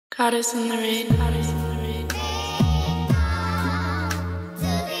Hottest in the rain, hottest in the rain.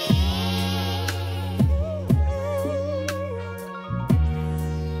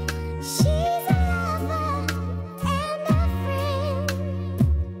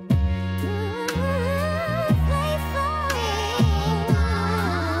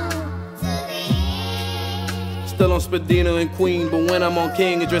 Still on Spadina and Queen, but when I'm on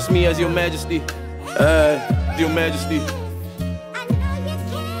King, address me as Your Majesty. Your Majesty.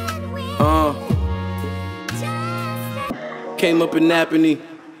 Came up in Napanee.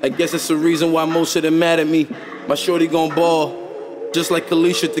 I guess it's the reason why most of them mad at me. My shorty gon' ball, just like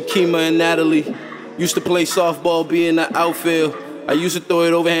Kalisha, Takima, and Natalie. Used to play softball, be in the outfield. I used to throw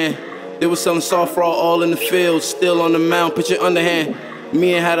it overhand. There was some soft raw all in the field, still on the mound, pitch it underhand.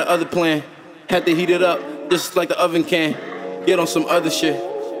 Me and had the other plan, had to heat it up, just like the oven can. Get on some other shit.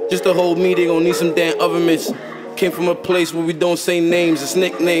 Just to hold me, they gon' need some damn oven mitts. Came from a place where we don't say names, it's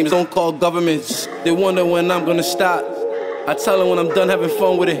nicknames, don't call governments. They wonder when I'm gonna stop. I tell them when I'm done having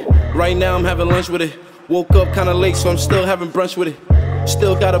fun with it. Right now I'm having lunch with it. Woke up kinda late, so I'm still having brunch with it.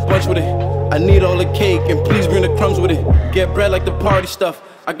 Still got a bunch with it. I need all the cake, and please bring the crumbs with it. Get bread like the party stuff.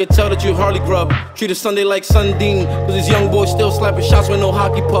 I can tell that you hardly grub. Treat a Sunday like Sundin, cause these young boys still slapping shots with no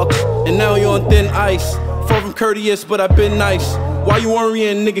hockey pucks. And now you're on thin ice. Far from courteous, but I've been nice. Why you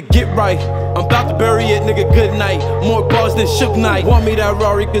worrying, nigga, get right. I'm about to bury it, nigga, good night. More bars than Shook Knight. Want me that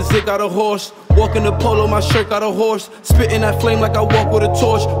Rari, cause it got a horse. Walking the polo, my shirt got a horse. Spitting that flame like I walk with a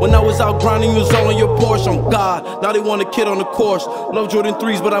torch. When I was out grinding, you was all on your Porsche. I'm God, now they want a kid on the course. Love Jordan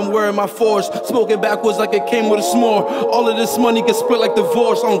 3s, but I'm wearing my 4s. Smoking backwards like it came with a s'more. All of this money can split like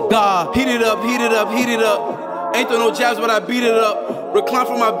divorce. On God, heat it up, heat it up, heat it up. Ain't throw no jabs, but I beat it up. Recline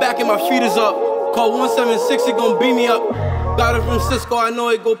from my back and my feet is up. Call 176, it gon' beat me up. Got it from Cisco, I know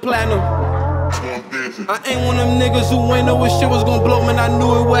it go platinum. I ain't one of them niggas who ain't know what shit was gon' blow, man, I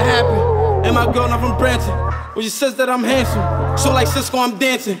knew it would happen. And my girl not from Branson, but she says that I'm handsome. So like Cisco, I'm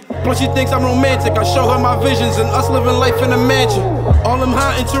dancing. Plus she thinks I'm romantic. I show her my visions and us living life in a mansion. All them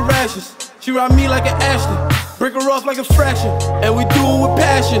hot interactions, she ride me like an Ashton. Break her off like a fraction, and we do it with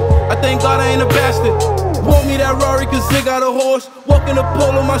passion. I thank God I ain't a bastard. Want me that Rari cause it got a horse. Walking the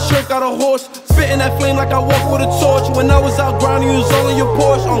polo, my shirt got a horse. Spitting that flame like I walk with a torch. When I was out grinding, you was all in your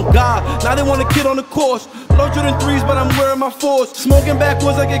Porsche. On God, now they want a kid on the course. Low Jordan 3s, but I'm wearing my 4s. Smoking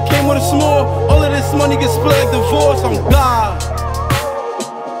backwards like it came with a s'more. All of this money gets split like divorce. On God.